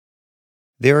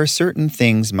There are certain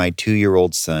things my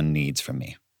 2-year-old son needs from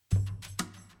me.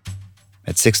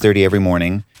 At 6:30 every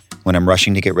morning, when I'm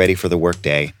rushing to get ready for the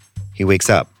workday, he wakes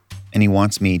up and he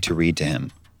wants me to read to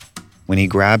him. When he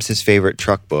grabs his favorite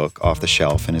truck book off the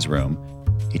shelf in his room,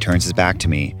 he turns his back to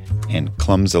me and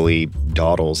clumsily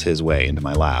dawdles his way into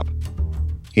my lap.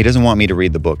 He doesn't want me to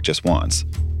read the book just once.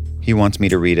 He wants me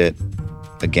to read it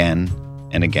again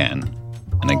and again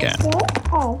and again.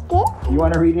 You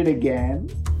want to read it again?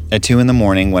 At 2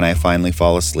 a.m, when I finally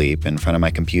fall asleep in front of my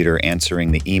computer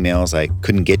answering the emails I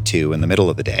couldn't get to in the middle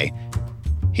of the day,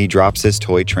 he drops his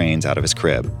toy trains out of his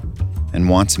crib and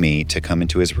wants me to come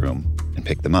into his room and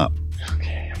pick them up.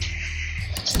 Okay.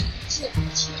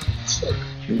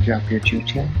 You drop your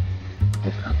choo-choo?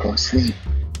 I'll go sleep.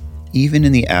 Even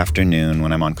in the afternoon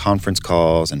when I'm on conference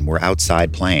calls and we're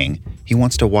outside playing, he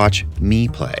wants to watch me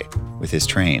play with his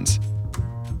trains,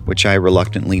 which I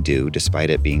reluctantly do despite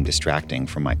it being distracting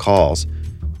from my calls,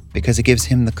 because it gives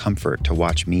him the comfort to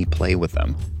watch me play with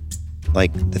them.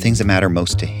 Like the things that matter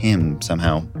most to him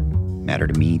somehow matter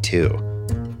to me too.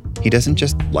 He doesn't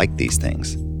just like these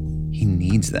things, he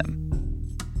needs them.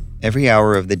 Every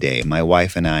hour of the day, my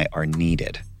wife and I are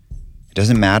needed. It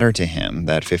doesn't matter to him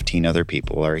that 15 other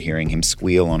people are hearing him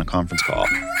squeal on a conference call.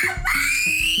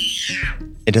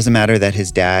 It doesn't matter that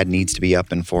his dad needs to be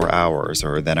up in 4 hours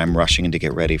or that I'm rushing to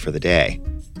get ready for the day.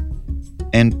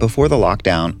 And before the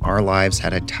lockdown, our lives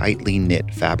had a tightly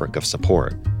knit fabric of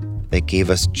support that gave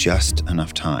us just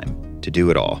enough time to do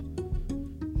it all.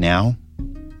 Now,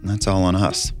 that's all on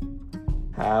us.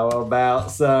 How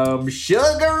about some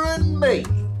sugar and me?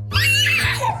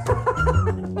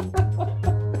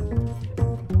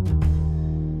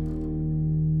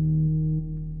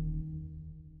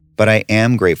 But I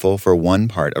am grateful for one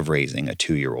part of raising a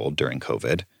 2-year-old during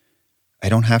COVID. I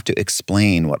don't have to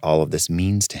explain what all of this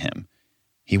means to him.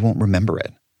 He won't remember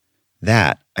it.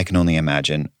 That, I can only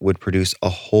imagine, would produce a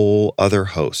whole other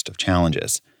host of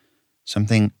challenges.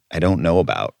 Something I don't know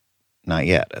about. Not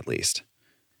yet, at least.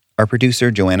 Our producer,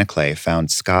 Joanna Clay,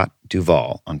 found Scott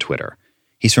Duvall on Twitter.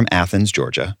 He's from Athens,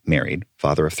 Georgia, married,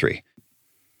 father of 3.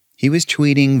 He was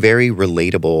tweeting very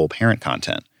relatable parent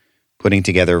content, putting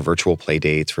together virtual play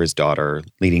dates for his daughter,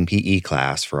 leading PE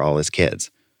class for all his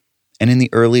kids. And in the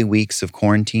early weeks of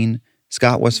quarantine,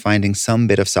 Scott was finding some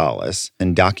bit of solace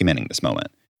in documenting this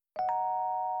moment.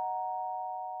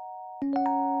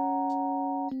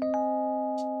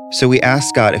 So we asked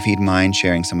Scott if he'd mind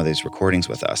sharing some of these recordings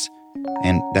with us.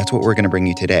 And that's what we're going to bring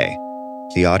you today,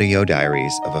 the audio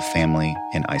diaries of a family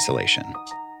in isolation.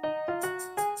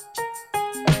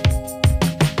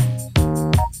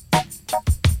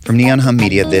 From Neon Hum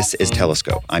Media, this is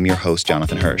Telescope. I'm your host,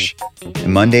 Jonathan Hirsch.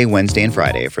 And Monday, Wednesday, and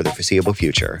Friday for the foreseeable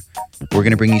future, we're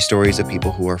going to bring you stories of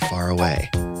people who are far away,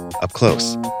 up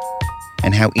close,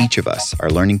 and how each of us are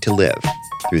learning to live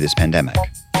through this pandemic.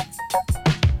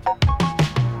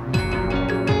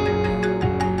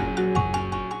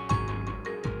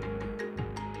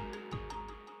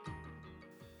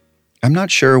 I'm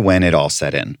not sure when it all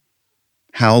set in.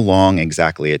 How long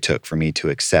exactly it took for me to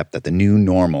accept that the new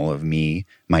normal of me,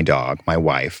 my dog, my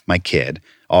wife, my kid,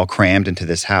 all crammed into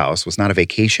this house was not a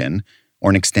vacation or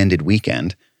an extended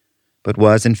weekend, but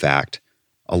was, in fact,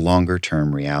 a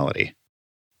longer-term reality.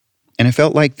 And it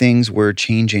felt like things were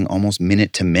changing almost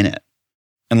minute to minute.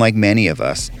 And like many of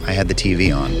us, I had the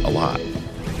TV on a lot.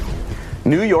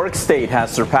 New York State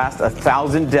has surpassed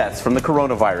 1,000 deaths from the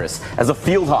coronavirus as a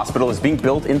field hospital is being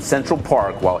built in Central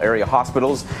Park while area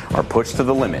hospitals are pushed to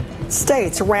the limit.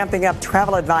 States ramping up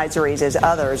travel advisories as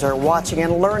others are watching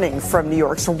and learning from New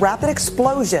York's rapid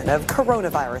explosion of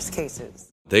coronavirus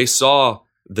cases. They saw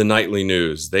the nightly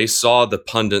news. They saw the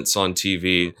pundits on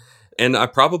TV. And I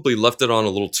probably left it on a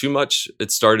little too much.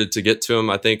 It started to get to them,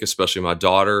 I think, especially my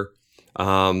daughter.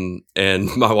 And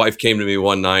my wife came to me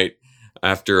one night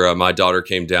after my daughter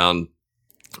came down,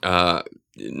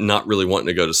 not really wanting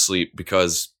to go to sleep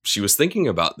because she was thinking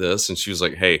about this. And she was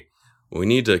like, hey, we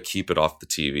need to keep it off the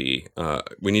TV.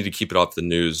 We need to keep it off the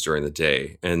news during the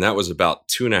day. And that was about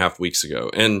 2.5 weeks ago.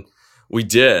 And we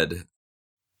did.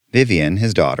 Vivian,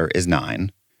 his daughter, is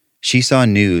 9. She saw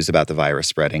news about the virus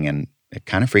spreading and it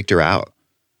kind of freaked her out.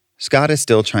 Scott is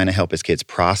still trying to help his kids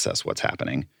process what's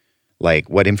happening.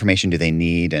 Like, what information do they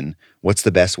need and what's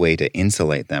the best way to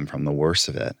insulate them from the worst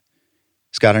of it?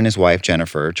 Scott and his wife,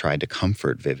 Jennifer, tried to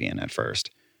comfort Vivian at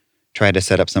first, tried to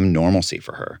set up some normalcy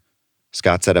for her.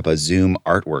 Scott set up a Zoom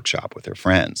art workshop with her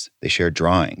friends. They shared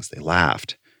drawings. They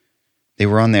laughed. They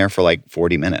were on there for like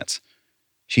 40 minutes.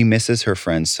 She misses her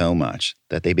friends so much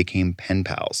that they became pen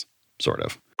pals, sort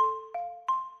of.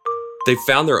 They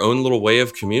found their own little way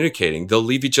of communicating. They'll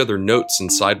leave each other notes in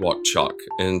sidewalk chalk.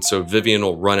 And so Vivian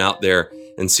will run out there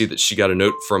and see that she got a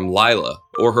note from Lila,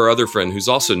 or her other friend who's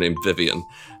also named Vivian.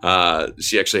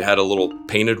 She actually had a little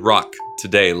painted rock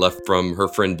today left from her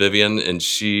friend Vivian, and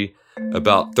she,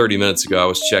 about 30 minutes ago, I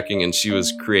was checking, and she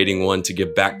was creating one to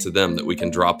give back to them that we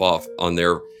can drop off on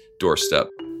their doorstep.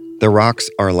 The rocks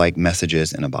are like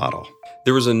messages in a bottle.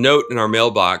 There was a note in our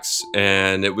mailbox,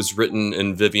 and it was written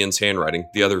in Vivian's handwriting,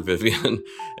 the other Vivian,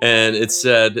 and it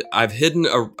said, "I've hidden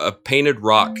a painted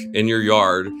rock in your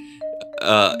yard.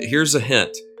 Here's a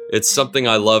hint. It's something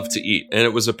I love to eat." And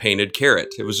it was a painted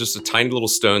carrot. It was just a tiny little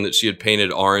stone that she had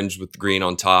painted orange with green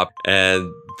on top. And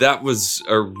that was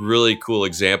a really cool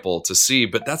example to see.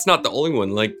 But that's not the only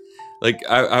one.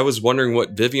 I was wondering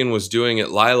what Vivian was doing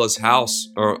at Lila's house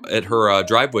or at her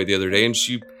driveway the other day. And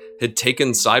she had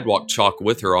taken sidewalk chalk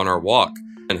with her on our walk.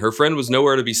 And her friend was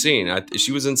nowhere to be seen.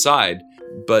 She was inside.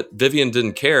 But Vivian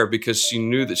didn't care because she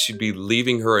knew that she'd be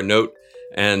leaving her a note.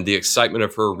 And the excitement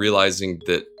of her realizing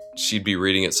that she'd be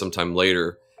reading it sometime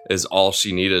later is all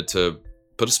she needed to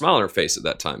put a smile on her face at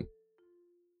that time.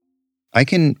 I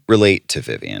can relate to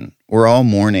Vivian. We're all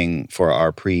mourning for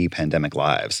our pre-pandemic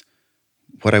lives.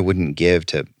 What I wouldn't give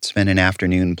to spend an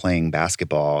afternoon playing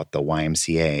basketball at the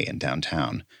YMCA in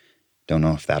downtown. Don't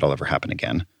know if that'll ever happen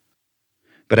again.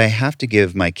 But I have to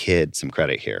give my kid some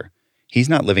credit here. He's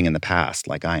not living in the past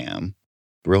like I am.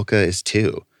 Rilke is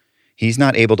too. He's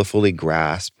not able to fully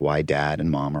grasp why Dad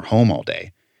and Mom are home all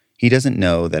day. He doesn't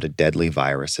know that a deadly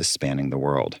virus is spanning the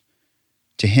world.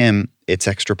 To him, it's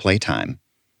extra playtime.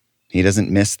 He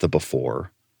doesn't miss the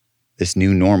before. This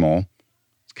new normal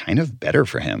is kind of better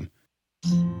for him.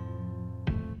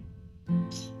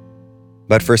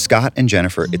 But for Scott and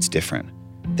Jennifer, it's different.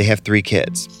 They have 3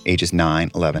 kids, ages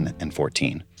 9, 11, and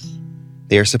 14.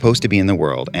 They are supposed to be in the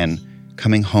world and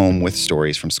coming home with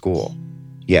stories from school.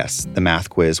 Yes, the math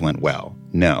quiz went well.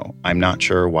 No, I'm not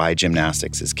sure why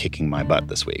gymnastics is kicking my butt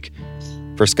this week.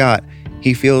 For Scott,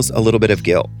 he feels a little bit of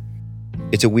guilt.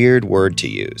 It's a weird word to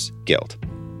use, guilt,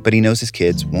 but he knows his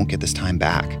kids won't get this time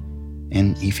back,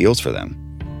 and he feels for them.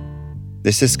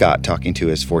 This is Scott talking to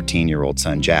his 14-year-old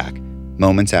son, Jack,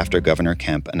 moments after Governor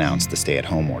Kemp announced the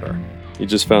stay-at-home order. You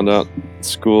just found out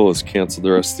school is canceled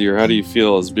the rest of the year. How do you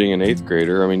feel as being an 8th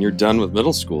grader? I mean, you're done with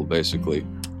middle school, basically.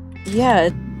 Yeah,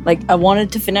 I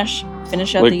wanted to finish out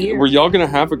the year. Were y'all going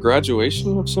to have a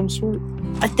graduation of some sort?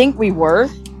 I think we were,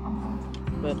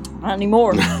 but not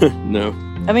anymore. No.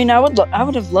 I mean, I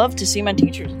would have loved to see my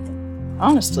teachers,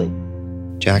 honestly.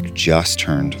 Jack just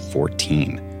turned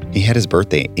 14. He had his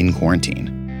birthday in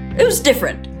quarantine. It was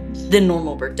different than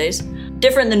normal birthdays.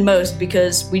 Different than most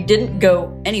because we didn't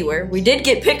go anywhere. We did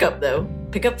get pickup, though.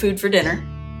 Pick up food for dinner.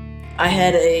 I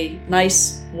had a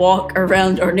nice walk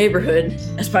around our neighborhood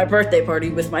as my birthday party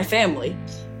with my family.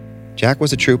 Jack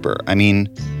was a trooper. I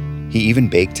mean, he even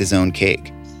baked his own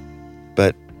cake.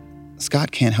 But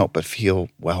Scott can't help but feel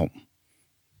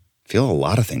a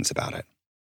lot of things about it.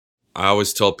 I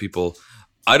always tell people,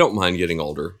 I don't mind getting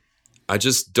older. I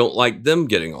just don't like them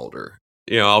getting older.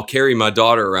 I'll carry my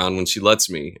daughter around when she lets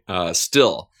me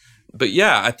still. But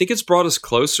yeah, I think it's brought us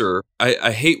closer.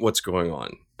 I hate what's going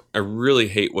on. I really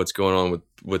hate what's going on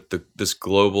with this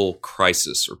global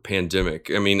crisis or pandemic.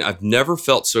 I mean, I've never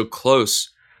felt so close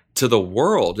to the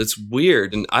world. It's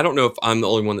weird. And I don't know if I'm the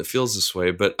only one that feels this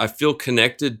way, but I feel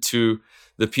connected to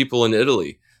the people in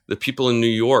Italy, the people in New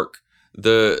York,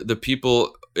 the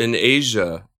people in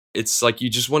Asia. It's like you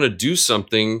just want to do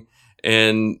something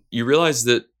and you realize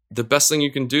that the best thing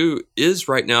you can do is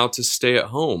right now to stay at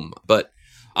home. But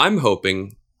I'm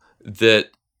hoping that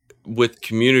with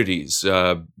communities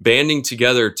banding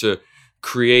together to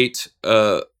create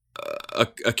a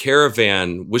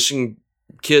caravan wishing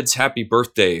kids happy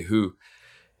birthday who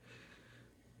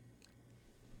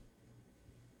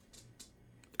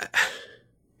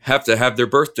have to have their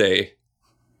birthday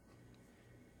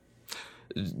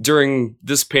during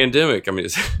this pandemic. I mean,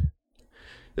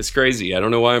 it's crazy. I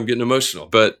don't know why I'm getting emotional,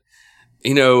 but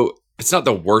it's not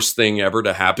the worst thing ever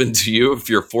to happen to you if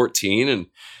you're 14 and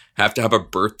have to have a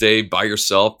birthday by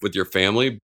yourself with your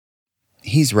family.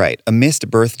 He's right. A missed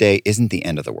birthday isn't the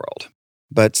end of the world.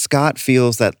 But Scott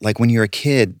feels that, like when you're a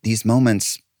kid, these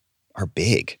moments are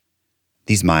big.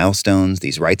 These milestones,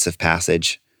 these rites of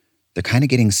passage, they're kind of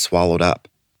getting swallowed up.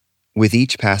 With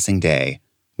each passing day,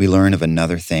 we learn of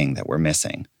another thing that we're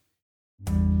missing.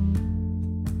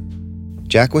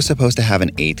 Jack was supposed to have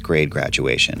an 8th grade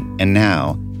graduation, and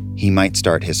now he might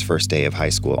start his first day of high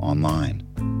school online.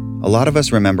 A lot of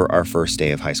us remember our first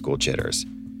day of high school jitters.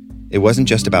 It wasn't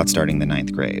just about starting the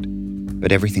 9th grade,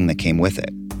 but everything that came with it.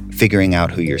 figuring out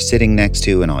who you're sitting next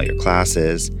to in all your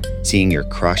classes, seeing your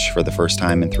crush for the first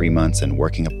time in 3 months and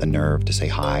working up the nerve to say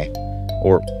hi,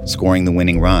 or scoring the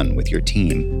winning run with your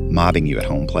team mobbing you at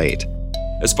home plate.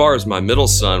 As far as my middle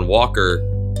son, Walker,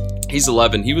 he's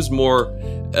 11. He was more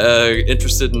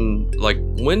interested in, like,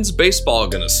 when's baseball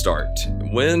going to start?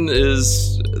 When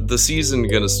is the season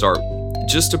going to start?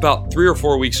 Just about 3 or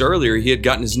 4 weeks earlier, he had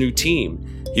gotten his new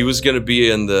team. He was going to be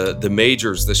in the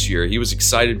majors this year. He was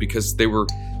excited because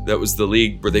that was the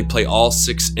league where they play all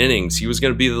 6 innings. He was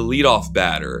going to be the leadoff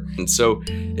batter. And so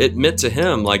it meant to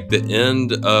him like the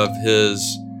end of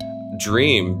his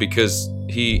dream, because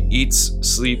he eats,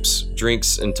 sleeps,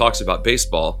 drinks, and talks about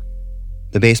baseball.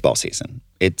 The baseball season.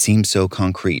 It seemed so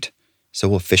concrete,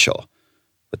 so official.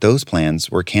 But those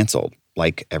plans were canceled,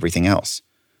 like everything else.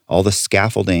 All the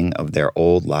scaffolding of their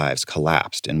old lives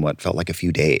collapsed in what felt like a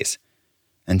few days.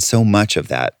 And so much of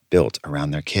that built around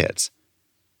their kids.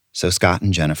 So Scott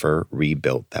and Jennifer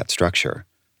rebuilt that structure.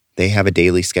 They have a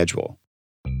daily schedule.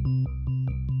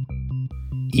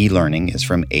 E-learning is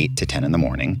from 8 to 10 in the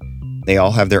morning. They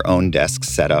all have their own desks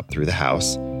set up through the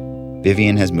house.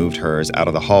 Vivian has moved hers out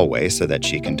of the hallway so that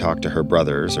she can talk to her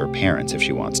brothers or parents if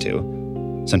she wants to.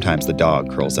 Sometimes the dog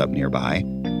curls up nearby.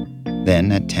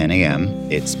 Then at 10 a.m.,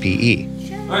 it's PE.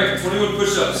 All right, 21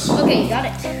 push-ups. Okay, got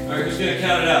it. All right, who's going to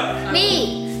count it out?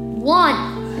 Me.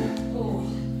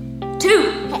 1,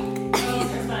 2,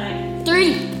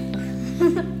 3,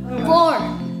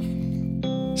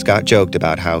 4. Scott joked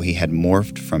about how he had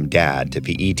morphed from dad to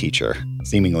PE teacher,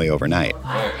 seemingly overnight. All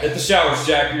right, hit the showers,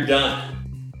 Jack. You're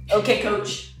done. Okay,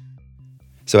 coach.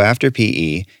 So after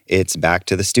PE, it's back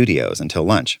to the studios until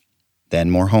lunch. Then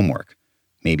more homework,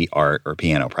 maybe art or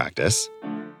piano practice.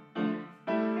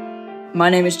 My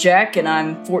name is Jack, and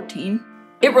I'm 14.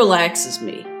 It relaxes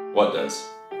me. What does?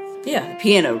 Yeah, the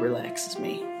piano relaxes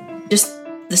me. Just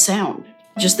the sound,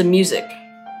 just the music.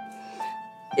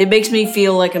 It makes me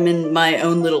feel like I'm in my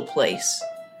own little place.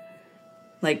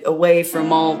 Like, away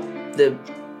from all the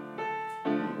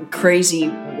crazy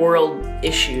world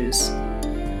issues.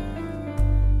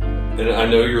 And I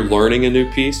know you're learning a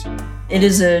new piece. It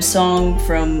is a song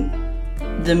from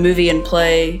the movie and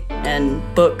play and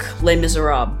book Les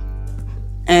Miserables.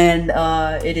 And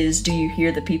it is Do You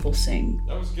Hear the People Sing?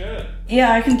 That was good.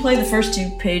 Yeah, I can play the first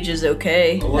 2 pages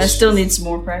okay. Well, I still need some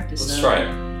more practice. Let's though. try it.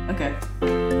 Okay.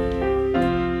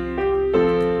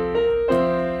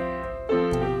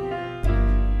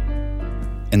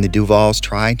 And the Duvals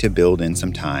tried to build in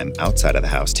some time outside of the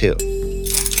house, too.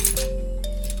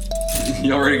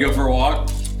 Y'all ready to go for a walk?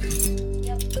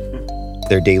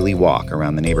 Their daily walk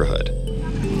around the neighborhood.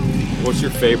 What's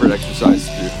your favorite exercise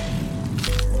to do?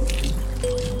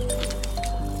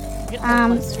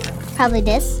 Probably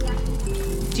this.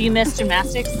 Do you miss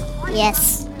gymnastics?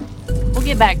 Yes. We'll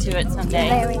get back to it someday.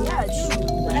 Very much.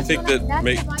 Do you think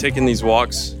that taking these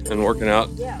walks and working out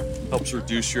helps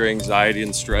reduce your anxiety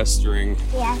and stress during...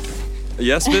 Yes.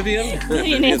 Yes, Vivian?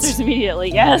 Vivian answers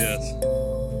immediately, yes.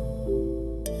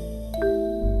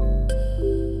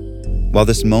 While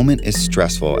this moment is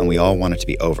stressful and we all want it to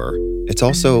be over, it's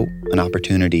also an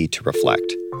opportunity to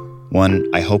reflect. One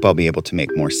I hope I'll be able to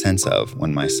make more sense of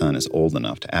when my son is old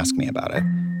enough to ask me about it.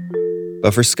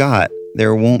 But for Scott,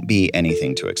 there won't be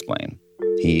anything to explain.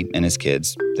 He and his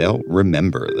kids, they'll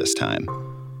remember this time.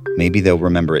 Maybe they'll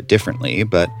remember it differently,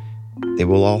 but they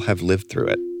will all have lived through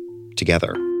it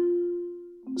together.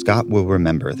 Scott will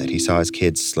remember that he saw his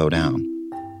kids slow down.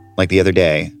 Like the other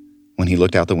day, when he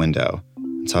looked out the window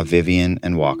and saw Vivian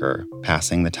and Walker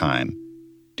passing the time,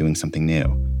 doing something new.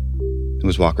 It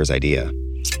was Walker's idea.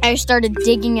 I started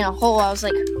digging in a hole. I was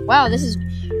like, wow, this is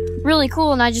really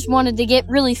cool, and I just wanted to get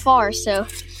really far, so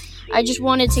I just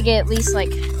wanted to get at least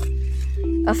like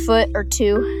a foot or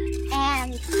 2.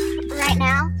 And right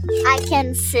now, I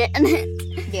can sit in it.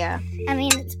 Yeah. I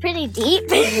mean, it's pretty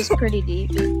deep. It is pretty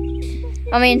deep.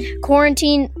 I mean,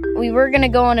 quarantine, we were going to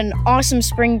go on an awesome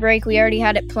spring break. We already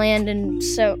had it planned, and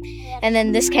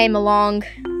then this came along.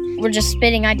 We're just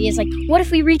spitting ideas like, what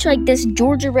if we reach like this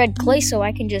Georgia red clay so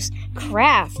I can just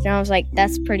craft? And I was like,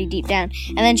 that's pretty deep down.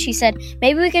 And then she said,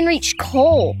 maybe we can reach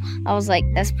coal. I was like,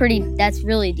 that's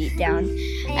really deep down.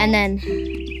 And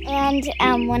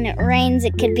when it rains,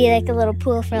 it could be like a little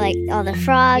pool for like all the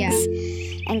frogs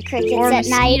and crickets or at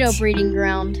night. Or mosquito breeding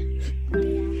ground.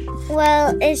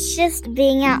 Well, it's just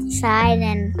being outside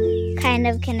and kind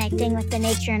of connecting with the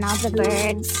nature and all the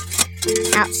birds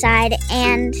outside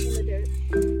and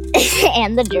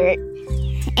and the dirt.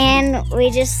 And we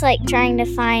just like trying to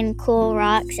find cool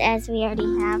rocks, as we already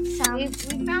have some. We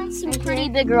found some pretty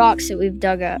big rocks that we've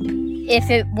dug up. If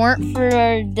it weren't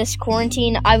for this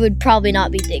quarantine, I would probably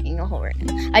not be digging a hole right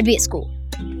now. I'd be at school.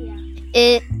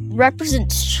 it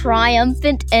represents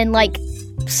triumphant and like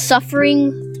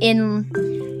suffering in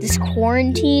this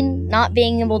quarantine, not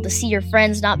being able to see your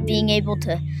friends, not being able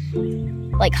to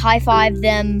like high-five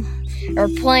them, or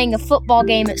playing a football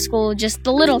game at school, just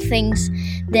the little things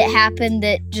that happen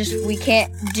that just we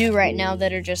can't do right now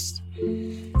that are just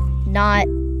not,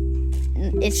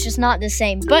 it's just not the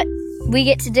same. But we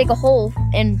get to dig a hole,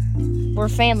 and we're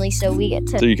family, so we get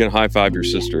to. So you can high five your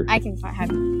sister. I can high five.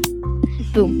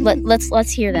 Boom.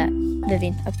 Let's hear that,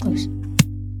 Vivian, up close.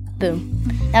 Boom.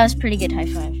 That was a pretty good high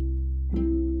five.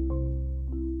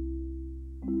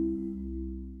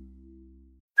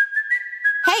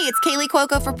 Hey, it's Kaylee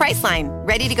Cuoco for Priceline.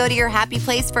 Ready to go to your happy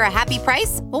place for a happy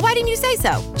price? Well, why didn't you say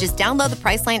so? Just download the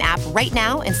Priceline app right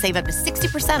now and save up to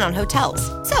 60% on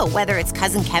hotels. So whether it's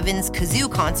Cousin Kevin's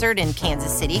Kazoo Concert in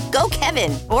Kansas City, go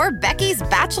Kevin, or Becky's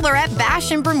Bachelorette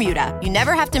Bash in Bermuda, you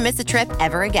never have to miss a trip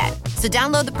ever again. So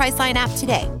download the Priceline app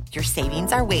today. Your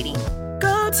savings are waiting.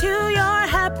 Go to your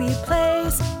happy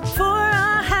place for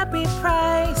a happy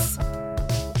price.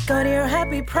 Go to your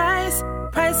happy price,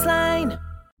 Priceline.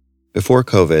 Before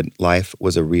COVID, life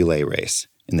was a relay race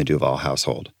in the Duvall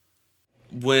household.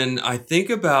 When I think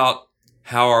about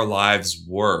how our lives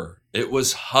were, it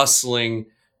was hustling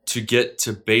to get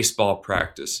to baseball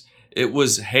practice. It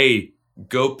was, hey,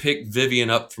 go pick Vivian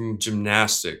up from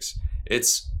gymnastics.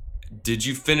 It's, did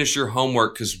you finish your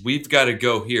homework? Because we've got to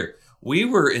go here. We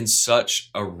were in such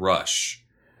a rush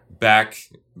back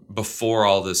before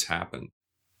all this happened.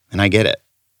 And I get it.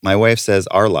 My wife says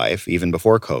our life, even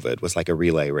before COVID, was like a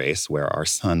relay race where our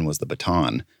son was the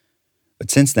baton. But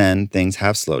since then, things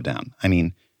have slowed down. I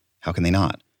mean, how can they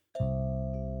not?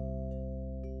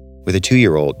 With a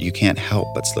 2-year-old, you can't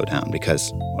help but slow down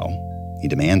because, well, he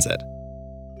demands it.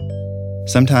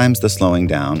 Sometimes the slowing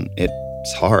down,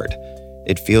 it's hard.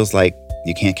 It feels like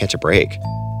you can't catch a break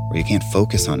or you can't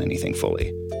focus on anything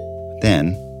fully. Then,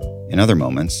 in other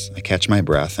moments, I catch my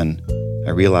breath and I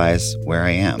realize where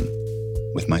I am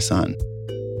with my son.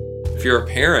 If you're a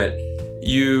parent,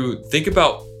 you think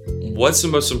about what's the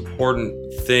most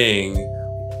important thing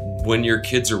when your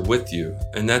kids are with you.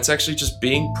 And that's actually just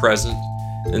being present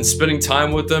and spending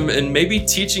time with them and maybe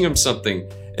teaching them something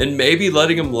and maybe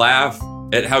letting them laugh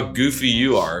at how goofy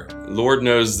you are. Lord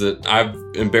knows that I've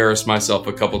embarrassed myself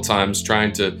a couple times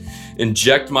trying to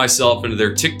inject myself into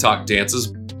their TikTok dances.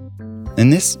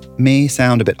 And this may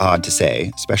sound a bit odd to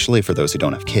say, especially for those who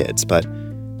don't have kids, but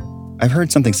I've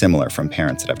heard something similar from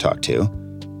parents that I've talked to,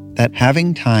 that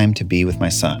having time to be with my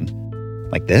son,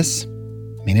 like this,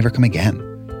 may never come again.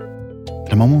 That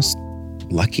I'm almost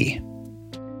lucky.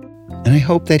 And I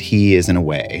hope that he is, in a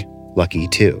way, lucky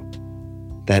too.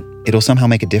 That it'll somehow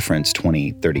make a difference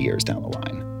 20, 30 years down the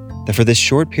line. That for this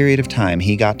short period of time,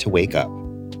 he got to wake up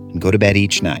and go to bed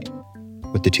each night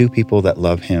with the two people that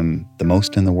love him the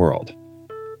most in the world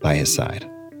by his side.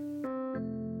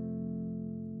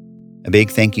 A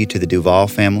big thank you to the Duvall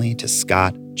family, to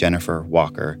Scott, Jennifer,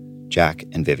 Walker, Jack,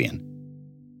 and Vivian.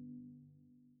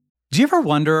 Do you ever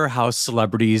wonder how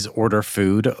celebrities order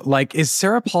food? Like, is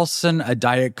Sarah Paulson a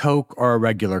Diet Coke or a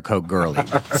regular Coke girlie?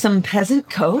 Some peasant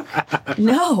Coke?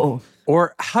 No.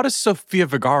 Or how does Sofia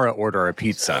Vergara order a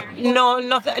pizza? No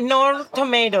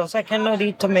tomatoes. I cannot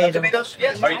eat tomatoes.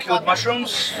 Are you cool with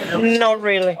mushrooms? Not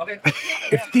really.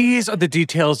 If these are the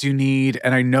details you need,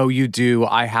 and I know you do,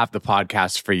 I have the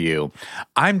podcast for you.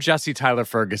 I'm Jesse Tyler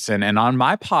Ferguson, and on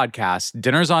my podcast,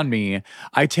 Dinners on Me,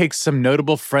 I take some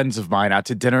notable friends of mine out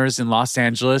to dinners in Los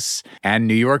Angeles and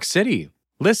New York City.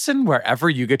 Listen wherever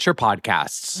you get your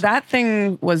podcasts. That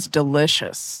thing was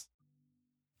delicious.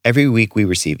 Every week we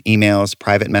receive emails,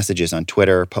 private messages on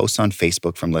Twitter, posts on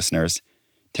Facebook from listeners,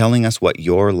 telling us what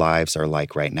your lives are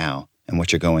like right now and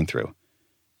what you're going through.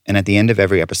 And at the end of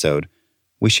every episode,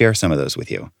 we share some of those with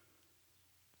you.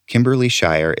 Kimberly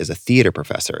Shire is a theater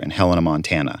professor in Helena,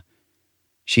 Montana.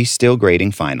 She's still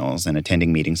grading finals and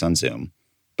attending meetings on Zoom,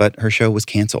 but her show was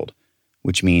canceled,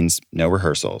 which means no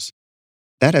rehearsals.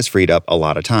 That has freed up a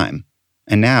lot of time,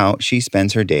 and now she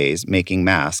spends her days making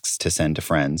masks to send to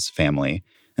friends, family,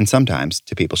 and sometimes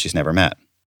to people she's never met.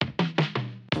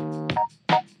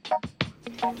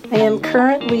 I am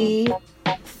currently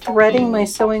threading my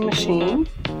sewing machine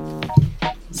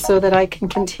so that I can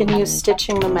continue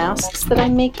stitching the masks that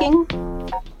I'm making.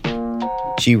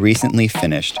 She recently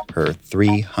finished her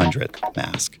 300th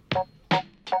mask.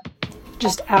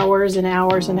 Just hours and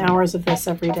hours and hours of this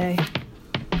every day.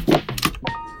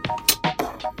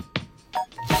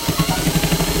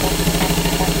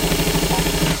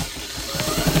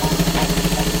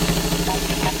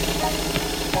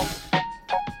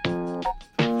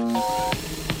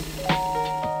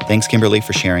 Thanks, Kimberly,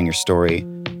 for sharing your story.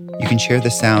 You can share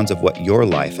the sounds of what your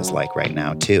life is like right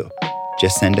now, too.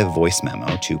 Just send a voice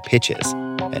memo to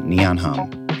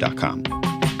pitches@neonhum.com.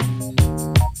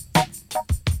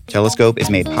 Telescope is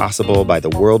made possible by the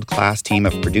world-class team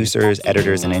of producers,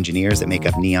 editors, and engineers that make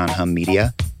up Neon Hum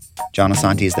Media. John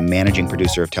Asante is the managing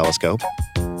producer of Telescope.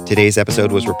 Today's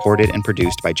episode was reported and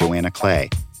produced by Joanna Clay.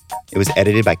 It was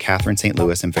edited by Catherine St.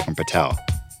 Louis and Vikram Patel.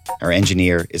 Our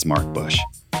engineer is Mark Bush.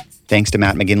 Thanks to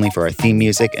Matt McGinley for our theme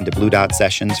music and to Blue Dot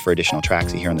Sessions for additional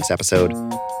tracks you hear in this episode.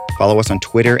 Follow us on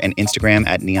Twitter and Instagram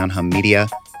at Neon Hum Media.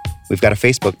 We've got a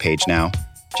Facebook page now.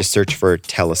 Just search for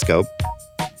Telescope.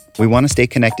 We want to stay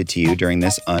connected to you during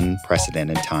this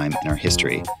unprecedented time in our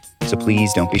history. So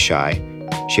please don't be shy.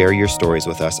 Share your stories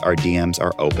with us. Our DMs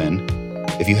are open.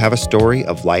 If you have a story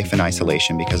of life in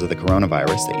isolation because of the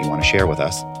coronavirus that you want to share with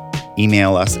us,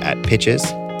 email us at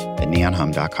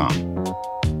pitches@neonhum.com.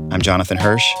 I'm Jonathan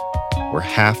Hirsch. We're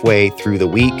halfway through the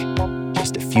week,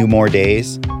 just a few more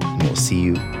days, and we'll see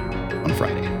you on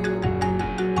Friday.